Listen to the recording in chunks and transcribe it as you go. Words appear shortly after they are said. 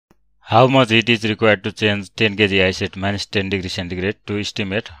How much heat is required to change 10 kg ice at minus 10 degree centigrade to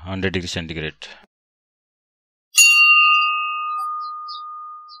estimate 100 degree centigrade?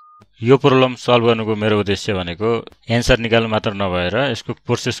 यो problem solve गर्नुको मेरो उद्देश्य भनेको answer निकाल्नु मात्र नभएर यसको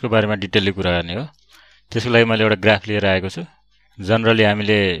प्रोसेसको बारेमा डिटेलली कुरा गर्ने हो। त्यसको लागि मैले एउटा ग्राफ लिएर आएको छु। जनरली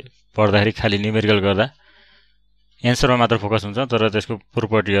हामीले पढ्दाखेरि खाली न्युमेरिकल गर्दा एन्सरमा मात्र फोकस हुन्छ, तर त्यसको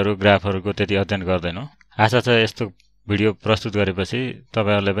प्रोपर्टीहरु ग्राफहरुको त्यति अध्ययन गर्दैनौं। आशा छ यस्तो भिडियो प्रस्तुत गरेपछि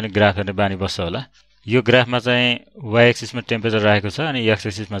तपाईहरुलाई पनि ग्राफ हेर्ने बानी बस्छ होला। यो ग्राफमा चाहिँ y एक्सिसमा टेम्परेचर राखेको छ अनि x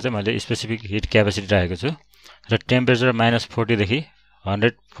एक्सिसमा चाहिँ मैले स्पेसिफिक हिट क्यापेसिटी राखेको छु र टेम्परेचर -40 देखि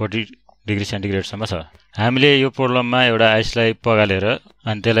 140 डिग्री सेन्टिग्रेड सम्म छ। हामीले यो प्रब्लममा एउटा आइसलाई पगालेर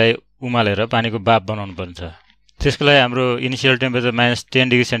अनि त्यसलाई उमालेर पानीको बाफ बनाउनु पर्छ। त्यसको लागि हाम्रो इनिशियल टेम्परेचर -10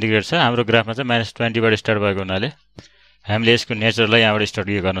 डिग्री सेन्टिग्रेड छ। हाम्रो ग्राफमा चाहिँ -20 बाट स्टार्ट भएको हुनाले हामीले यसको नेचरलाई यहाँबाट स्टार्ट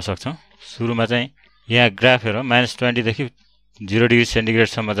गर्न सक्छौं। सुरुमा चाहिँ यहाँ ग्राफ हेरौं, -20 देखि 0 डिग्री सेन्टिग्रेड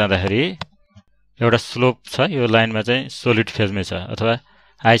सम्म जाँदाखेरि एउटा स्लोप छ। यो लाइनमा चाहिँ सोलिड फेजमै छ अथवा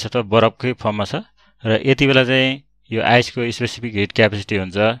आइस अथवा बरफकै फर्ममा छ र यति बेला चाहिँ यो आइसको स्पेसिफिक हिट क्यापेसिटी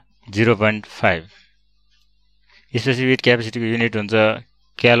हुन्छ 0.5। स्पेसिफिक हिट क्यापेसिटीको युनिट हुन्छ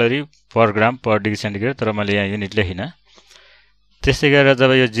क्यालोरी पर ग्राम पर डिग्री सेन्टिग्रेड, तर मैले यहाँ युनिट लेखिन। त्यसै गरेर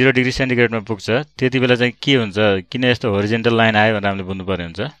जब यो 0 डिग्री सेन्टिग्रेडमा पुग्छ त्यति बेला चाहिँ के हुन्छ, किन यस्तो होरिजोन्टल लाइन आयो भनेर हामीले बुझ्नु पर्ने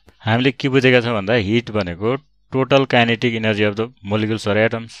हुन्छ। हामीले के बुझेका छौं भन्दा हिट भनेको total kinetic energy of the molecules or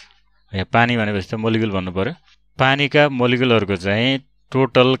atoms. यहाँ पानी भनेपछि त मोलिकुल भन्नु पर्यो। पानीका मोलिकुलहरुको चाहिँ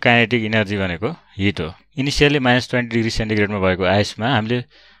टोटल काइनेटिक एनर्जी भनेको हिट हो। इनिशियली -20 डिग्री सेन्टिग्रेडमा भएको आइसमा हामीले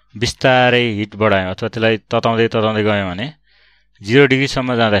बिस्तारै हिट बढायौं अथवा त्यसलाई तताउँदै गयौं भने 0 डिग्री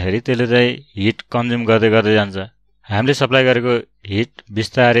सम्म जाँदाखेरि त्यसले चाहिँ हिट कन्ज्युम गर्दै जान्छ। हामीले सप्लाई गरेको हिट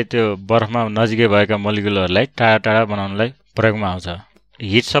बिस्तारै त्यो बरफमा नजिकै भएका मोलिकुलहरुलाई टाढा बनाउनलाई प्रयोगमा आउँछ।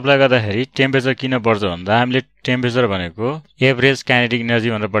 हिट सप्लाई गर्दाखेरि टेम्परेचर किन बढ्छ भन्दा हामीले टेम्परेचर भनेको एभरेज काइनेटिक एनर्जी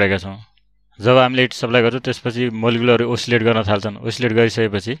भनेर पढेका छौं। जब हामीले हिट सप्लाई गर्छौं त्यसपछि मोलिकुलहरु ओसिलेट गर्न थाल्छन्। ओसिलेट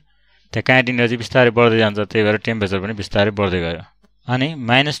गरिसकेपछि त्यहाँ काइनेटिक एनर्जी बिस्तारै बढ्दै जान्छ, त्यही भएर टेम्परेचर पनि बिस्तारै बढ्दै गयो। अनि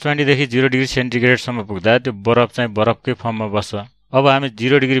 -20 देखि 0 डिग्री सेन्टिग्रेड सम्म पुग्दा त्यो बरफ चाहिँ बरफकै फर्ममा बस्छ। अब हामी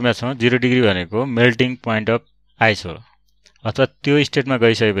 0 डिग्रीमा छौं। 0 डिग्री भनेको मेल्टिङ पोइन्ट अफ आइस हो अथवा त्यो स्टेटमा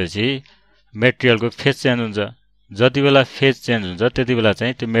गइसकेपछि मेटेरियलको फेज चेन्ज हुन्छ। जति बेला फेज चेन्ज हुन्छ त्यति बेला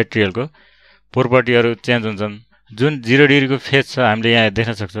चाहिँ त्यो मेटेरियलको प्रोपर्टीहरु चेन्ज हुन्छन्। जुन 0 डिग्रीको फेज छ हामीले यहाँ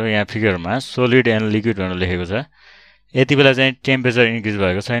देख्न सक्छौं। यहाँ फिगरमा सोलिड एन्ड लिक्विड भनेर लेखेको छ। यति बेला चाहिँ टेम्परेचर इन्क्रिज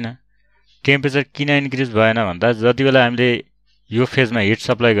भएको छैन। टेम्परेचर किन इन्क्रिज भएन भन्दा जति बेला हामीले यो फेजमा हिट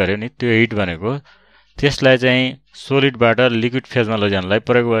सप्लाई गर्यो नि त्यो हिट भनेको त्यसलाई चाहिँ सोलिडबाट लिक्विड फेजमा लैजानलाई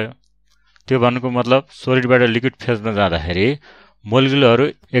प्रयोग भयो। त्यो भन्नुको मतलब सोलिडबाट लिक्विड फेजमा जाँदाखेरि मोलिकुलहरु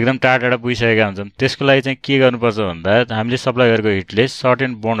एकदम टाढा पुगिसकेका हुन्छन्। त्यसको लागि चाहिँ के गर्नुपर्छ भन्दा हामीले सप्लाई गरेको हिटले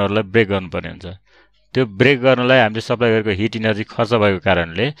सर्टेन बोन्डहरुलाई ब्रेक गर्नुपर्ने हुन्छ। त्यो ब्रेक गर्नलाई हामीले सप्लाई गरेको हिट एनर्जी खर्च भएको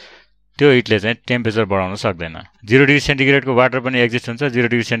कारणले त्यो हिटले चाहिँ टेम्परेचर बढाउन सक्दैन। 0 डिग्री सेन्टिग्रेडको वाटर पनि एक्जिस्ट हुन्छ, 0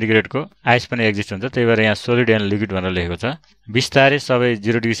 डिग्री सेन्टिग्रेडको आइस पनि एक्जिस्ट हुन्छ। त्यही भएर यहाँ सोलिड एन्ड लिक्विड भनेर लेखेको छ। बिस्तारै सबै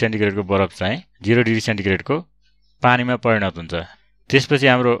 0 डिग्री सेन्टिग्रेडको बरफ चाहिँ 0 डिग्री सेन्टिग्रेडको पानीमा परिणत हुन्छ। त्यसपछि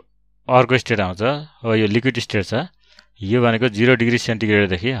हाम्रो अर्को स्टेट आउँछ। अब यो लिक्विड स्टेट छ। यो भनेको 0 डिग्री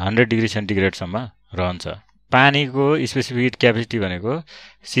सेन्टिग्रेडदेखि 100 डिग्री सेन्टिग्रेडसम्म रहन्छ। पानीको स्पेसिफिक हिट क्यापेसिटी भनेको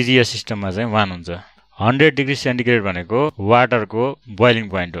सिजिएस सिस्टममा चाहिँ 1 हुन्छ। 100 डिग्री सेन्टिग्रेड भनेको वाटरको बोइलिङ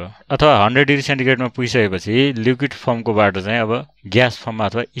पोइन्ट हो अथवा 100 डिग्री सेन्टिग्रेडमा पुगिसकेपछि लिक्विड फर्मको वाटर चाहिँ अब ग्यास फर्ममा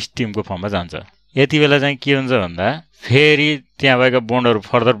अथवा स्टिमको फर्ममा जान्छ। यति बेला चाहिँ के हुन्छ भन्दा फेरि त्यहाँ भएका बोन्डहरु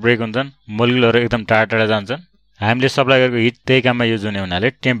फर्दर ब्रेक हुन्छन्, मोलिकुलहरु एकदम टाढा जान्छन्। हामीले सप्लाई गरेको हिट त्यही काममा युज हुने हुनाले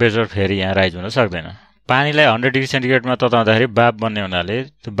टेम्परेचर फेरि यहाँ राइज हुन सक्दैन। पानीलाई 100 डिग्री सेन्टिग्रेडमा तताउँदाखेरि बाफ बन्ने हुनाले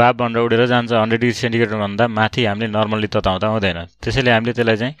त्यो बाफ बनेर उडेर जान्छ। 100 डिग्री सेन्टिग्रेड भन्दा माथि हामीले नर्मली तताउँदा हुँदैन। त्यसैले हामीले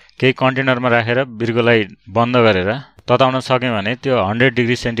त्यसलाई चाहिँ केही कन्टेनरमा राखेर बिर्कोलाई बन्द गरेर तताउन सक्यौं भने त्यो 100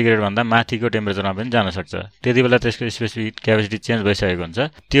 डिग्री सेन्टिग्रेड भन्दा माथिको टेम्परेचरमा पनि जान सक्छ। त्यति बेला त्यसको स्पेसिफिक क्यापेसिटी चेन्ज भइसकेको हुन्छ।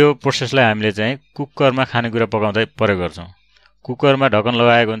 त्यो प्रोसेसलाई हामीले चाहिँ कुकरमा खानेकुरा पकाउँदा प्रयोग गर्छौं। कुकरमा ढक्कन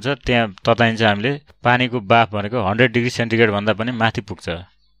लगाएको हुन्छ, त्यहाँ तताइन्छ। हामीले पानीको बाफ भनेको 100 डिग्री सेन्टिग्रेड भन्दा पनि माथि पुग्छ।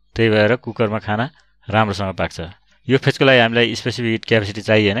 त्यही भएर कुकरमा खाना राम्रोसँग पाक्छ। यो फेजको लागि हामीलाई स्पेसिफिक हिट क्यापेसिटी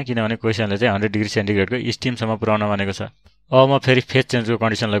चाहिएन, किनभने क्वेशनले चाहिँ 100 डिग्री सेन्टिग्रेडको स्टिमसम्म पुर्याउन भनेको छ। अब म फेरि फेज चेन्जको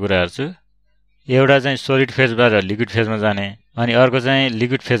कन्डिसनलाई कुरा गर्छु। एउटा चाहिँ सोलिड फेजबाट लिक्विड फेजमा जाने अनि अर्को चाहिँ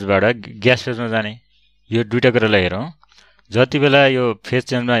लिक्विड फेजबाट ग्यास फेजमा जाने। यो दुईटा कुरालाई हेरौं। जति बेला यो फेज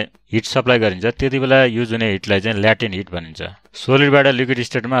चेन्जमा हिट सप्लाई गरिन्छ त्यति बेला युज हुने हिटलाई चाहिँ ल्याटेन्ट हिट भनिन्छ। सोलिडबाट लिक्विड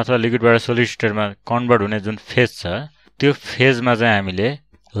स्टेटमा अथवा लिक्विडबाट सोलिड स्टेटमा कन्भर्ट हुने जुन फेज छ त्यो फेजमा चाहिँ हामीले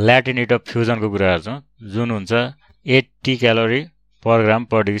ल्याटेन्ट हिट अफ फ्युजनको कुरा गर्छौं, जुन हुन्छ 80 क्यालोरी पर ग्राम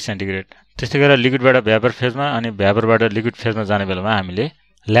पर डिग्री सेन्टिग्रेड। त्यस्तै गरेर लिक्विडबाट भ्यापर फेजमा अनि भ्यापरबाट लिक्विड फेजमा जाने बेलामा हामीले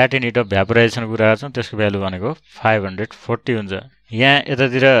ल्याटेन्ट हिट अफ भ्यापोराइजेसनको कुरा गर्छौं। त्यसको भ्यालु भनेको 540 हुन्छ। यहाँ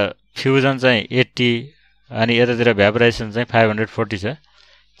यतातिर फ्युजन चाहिँ 80 अनि यतातिर भ्यापोराइजेसन चाहिँ 540 छ।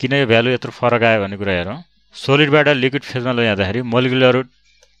 किन यो भ्यालु यत्रो फरक आयो भन्ने कुरा हेरौँ। सोलिडबाट लिक्विड फेजमा लैजाँदाखेरि मोलिकुलहरू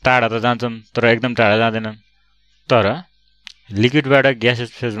टाढा त जान्छन् तर एकदम टाढा जाँदैनन्। तर लिक्विडबाट ग्यासेस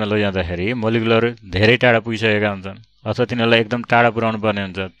फेजमा लैजाँदाखेरि मोलिकुलहरू धेरै टाढा पुगिसकेका हुन्छन् अथवा तिनीहरूलाई एकदम टाढा पुर्याउनु पर्ने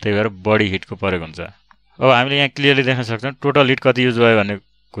हुन्छ, त्यही भएर बढी हिटको प्रयोग हुन्छ। अब हामीले यहाँ क्लियरली देख्न सक्छौँ टोटल हिट कति युज भयो भन्ने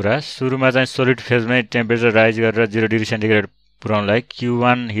कुरा। सुरुमा चाहिँ सोलिड फेजमै टेम्परेचर राइज गरेर 0 degree centigrade पुर्याउनलाई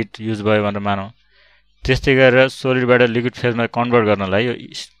Q1 hit use भयो भनेर मानौँ। त्यस्तै गरेर सोलिडबाट लिक्विड फेजमा कन्भर्ट गर्नलाई यो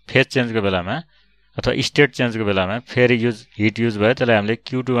फेज चेन्जको बेलामा अथवा स्टेट चेन्जको बेलामा फेरि हिट युज भयो, त्यसलाई हामीले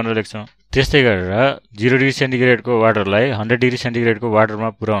Q2 भनेर लेख्छौँ। त्यस्तै गरेर 0 डिग्री सेन्टिग्रेडको वाटरलाई 100 डिग्री सेन्टिग्रेडको वाटरमा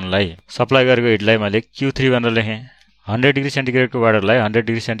पुर्याउनलाई सप्लाई गरेको हिटलाई मैले Q3 भनेर लेखेँ। 100 डिग्री सेन्टिग्रेडको वाटरलाई 100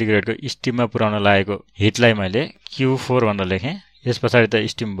 डिग्री सेन्टिग्रेडको स्टिममा पुर्याउन लागेको हिटलाई मैले Q4 भनेर लेखेँ। यस पछाडि त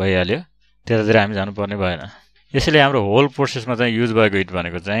स्टिम भइहाल्यो, त्यतातिर हामी जानुपर्ने भएन। यसैले हाम्रो होल प्रोसेसमा चाहिँ युज भएको हिट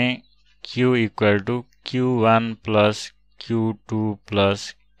भनेको चाहिँ Q = Q1 + Q2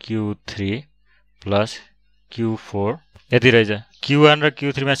 + Q3 + Q4 यति रहेछ। Q1 र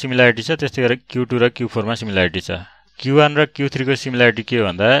Q3 मा सिमिल्यारिटी छ, त्यस्तै गरेर Q2 र Q4 मा सिमिल्यारिटी छ। Q1 र Q3 को सिमिल्यारिटी के हो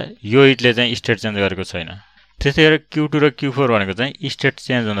भन्दा यो हिटले चाहिँ स्टेट चेन्ज गरेको छैन। त्यस्तै गरेर Q2 र Q4 भनेको चाहिँ स्टेट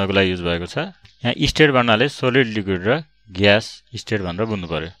चेन्ज हुनको लागि युज भएको छ। यहाँ स्टेट भन्नाले सोलिड, लिक्विड र ग्यास स्टेट भनेर बुझ्नु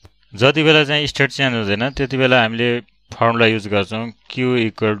पर्यो। जति बेला चाहिँ स्टेट चेन्ज हुँदैन त्यति बेला हामीले फर्मुला युज गर्छौँ Q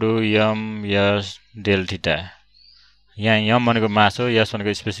 = m/s डेल्टा। यहाँ m भनेको मास हो, s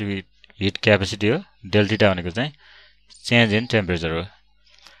भनेको स्पेसिफिक हिट क्यापेसिटी हो, डेल्टा भनेको चाहिँ चेन्ज इन टेम्परेचर हो।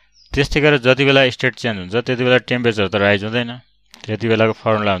 त्यस्तै गरेर जति बेला स्टेट चेन्ज हुन्छ त्यति बेला टेम्परेचर त राइज हुँदैन। त्यति बेलाको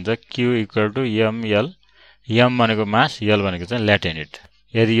फर्मुला हुन्छ Q = mL। m भनेको मास, l भनेको चाहिँ ल्याटेन्ट हिट।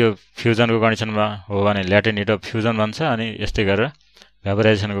 यदि यो फ्युजनको कन्डिसनमा हो भने ल्याटेन्ट हिट अफ फ्युजन भन्छ, अनि यस्तै गरेर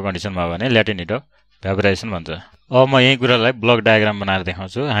भ्यापोराइजेसनको कन्डिसनमा हो भने ल्याटेन्ट हिट अफ भ्यापोराइजेसन भन्छ। अब म यही कुरालाई ब्लक डायग्राम बनाएर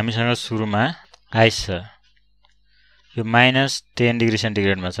देखाउँछु। हामीसँग सुरुमा आइस छ, यो -10 डिग्री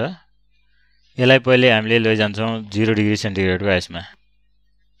सेन्टिग्रेडमा छ। यसलाई पहिले हामीले लैजान्छौँ 0 डिग्री सेन्टिग्रेडको आइसमा।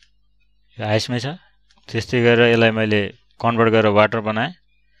 यो आइसमै छ। त्यस्तै गरेर यसलाई मैले कन्भर्ट गरेर वाटर बनाएँ।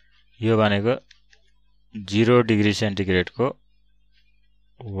 यो भनेको 0 डिग्री सेन्टिग्रेडको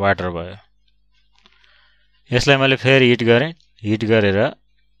वाटर भयो। यसलाई मैले फेरि हिट गरेँ। हिट गरेर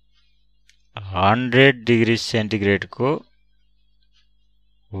 100 डिग्री सेन्टिग्रेडको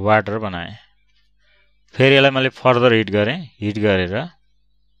वाटर बनाएँ। फेरि यसलाई मैले फर्दर हिट गरेँ। हिट गरेर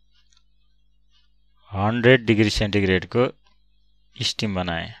 100 डिग्री सेन्टिग्रेडको स्टिम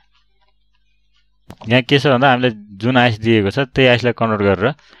बनाएँ। यहाँ के छ भन्दा हामीले जुन आइस दिएको छ त्यही आइसलाई कन्भर्ट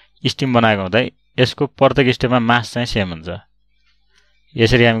गरेर स्टिम बनाएको हुँदा यसको प्रत्येक स्टेपमा मास चाहिँ सेम हुन्छ।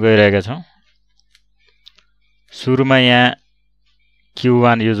 यसरी हामी गइरहेका छौँ। सुरुमा यहाँ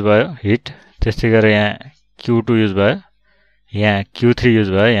Q1 युज भयो हिट, त्यस्तै गरेर यहाँ Q2 युज भयो, यहाँ Q3 युज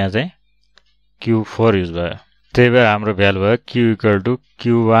भयो, यहाँ चाहिँ Q4 युज भयो। त्यही भएर हाम्रो भ्यालु भयो Q =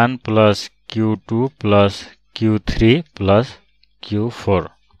 Q1 + Q2 + Q3 + Q4।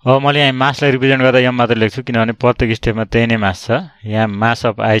 अब मैले यहाँ मासलाई रिप्रेजेन्ट गर्दा m मात्र लेख्छु, किनभने प्रत्येक स्टेपमा त्यही नै मास छ। यहाँ मास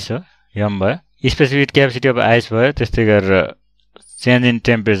अफ आइस हो, m भयो। स्पेसिफिक क्यापेसिटी अफ आइस भयो। त्यस्तै गरेर change in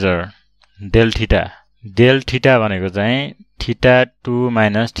temperature delta. Delta भनेको चाहिँ θ2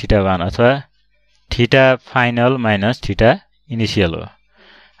 - θ1 अथवा θ फाइनल - θ इनिसियल हो।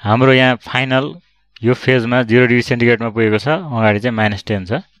 हाम्रो यहाँ फाइनल यो फेजमा 0 डिग्री सेन्टिग्रेडमा पुगेको छ, अगाडि चाहिँ -10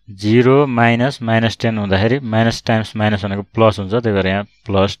 छ। 0 - -10 हुँदाखेरि माइनस टाइम्स माइनस भनेको प्लस हुन्छ, त्यही भएर यहाँ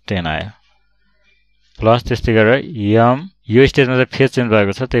 +10 आयो। प्लस त्यस्तै गरेर m यो स्टेजमा चाहिँ फेज चेन्ज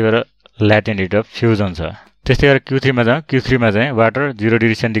भएको छ, त्यही भएर ल्याटेन्ट हिट अफ फ्युजन छ। त्यस्तै गरेर Q3 मा जाउँ। Q3 मा चाहिँ वाटर 0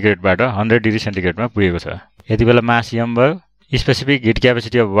 डिग्री सेन्टिग्रेडबाट 100 डिग्री सेन्टिग्रेडमा पुगेको छ। यति बेला मास m भयो, specific heat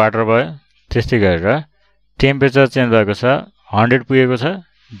capacity of water भयो। त्यस्तै गरेर टेम्परेचर चेन्ज भएको छ, 100 पुगेको छ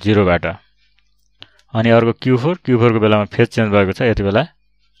 0 बाट। अनि अर्को Q4 को बेलामा फेज चेन्ज भएको छ। यति बेला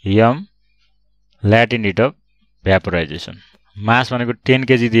m latent heat of vaporisation. मास भनेको 10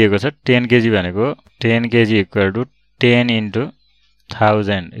 केजी दिएको छ। 10 केजी भनेको 10 केजी = 10 ×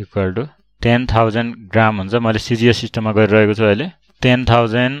 1000 = 10,000 ग्राम हुन्छ। मैले CGS सिस्टममा गरिरहेको छु अहिले।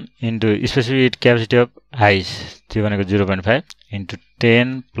 10,000 × specific heat capacity of ice, त्यो भनेको 0.5 × 10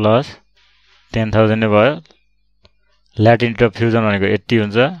 + 10,000 नै भयो। ल्याटेन्ट हिट अफ फ्युजन भनेको 80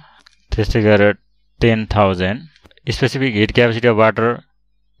 हुन्छ। त्यस्तै गरेर 10,000 specific heat capacity of water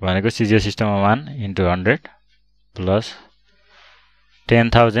भनेको CGS सिस्टममा 1 × 100 +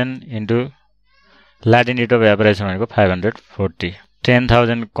 10,000 × ल्याटेन्ट हिट अफ भ्यापोराइजेसन भनेको 540।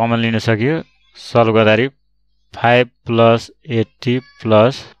 10,000 कमन लिन सकियो। सल्भ गर्दाखेरि 5 + 80 +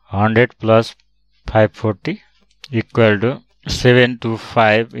 100 + 540 =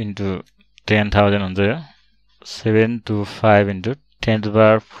 725 × 10,000 हुन्छ। यो 725 ×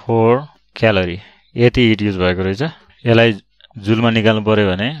 10⁴ क्यालोरी यति हिट युज भएको रहेछ। यसलाई जुलमा निकाल्नु पर्यो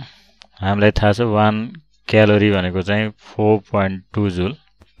भने हामीलाई थाहा छ 1 क्यालोरी भनेको चाहिँ 4.2 जुल।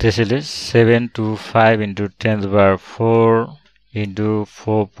 त्यसैले 725 × 10⁴ ×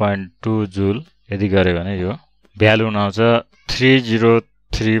 4.2 जुल यदि गर्यो भने यो भ्यालु आउँछ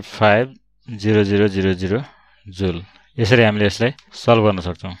 30350000 जुल। यसरी हामीले यसलाई सल्भ गर्न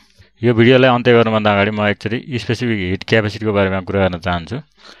सक्छौँ। यो भिडियोलाई अन्त्य गर्नुभन्दा अगाडि म एकचोटि स्पेसिफिक हिट क्यापेसिटीको बारेमा कुरा गर्न चाहन्छु।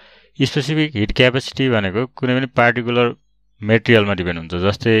 स्पेसिफिक हिट क्यापेसिटी भनेको कुनै पनि पार्टिकुलर मेटेरियलमा डिपेन्ड हुन्छ।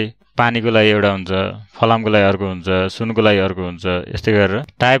 जस्तै पानीको लागि एउटा हुन्छ, फलामको लागि अर्को हुन्छ, सुनको लागि अर्को हुन्छ। यस्तै गरेर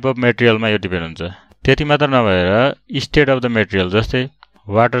टाइप अफ मेटेरियलमा यो डिपेन्ड हुन्छ। त्यति मात्र नभएर स्टेट अफ द मेटेरियल, जस्तै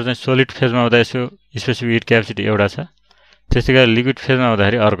वाटर चाहिँ सोलिड फेजमा हुँदा यसको स्पेसिफिक हिट क्यापेसिटी एउटा छ, त्यस्तै गरेर लिक्विड फेजमा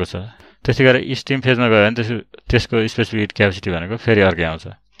हुँदाखेरि अर्को छ, त्यस्तै गरेर स्टिम फेजमा गयो भने त्यसको स्पेसिफिक हिट क्यापेसिटी भनेको फेरि अर्कै आउँछ।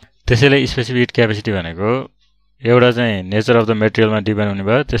 त्यसैले स्पेसिफिक हिट क्यापेसिटी भनेको एउटा चाहिँ नेचर अफ द मेटेरियलमा डिपेन्ड हुने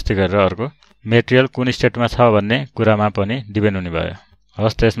भयो, त्यस्तै गरेर अर्को मेटेरियल कुन स्टेटमा छ भन्ने कुरामा पनि डिपेन्ड हुने भयो।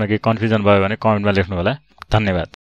 हवस् त, यसमा केही कन्फ्युजन भयो भने कमेन्टमा लेख्नु होला। धन्यवाद।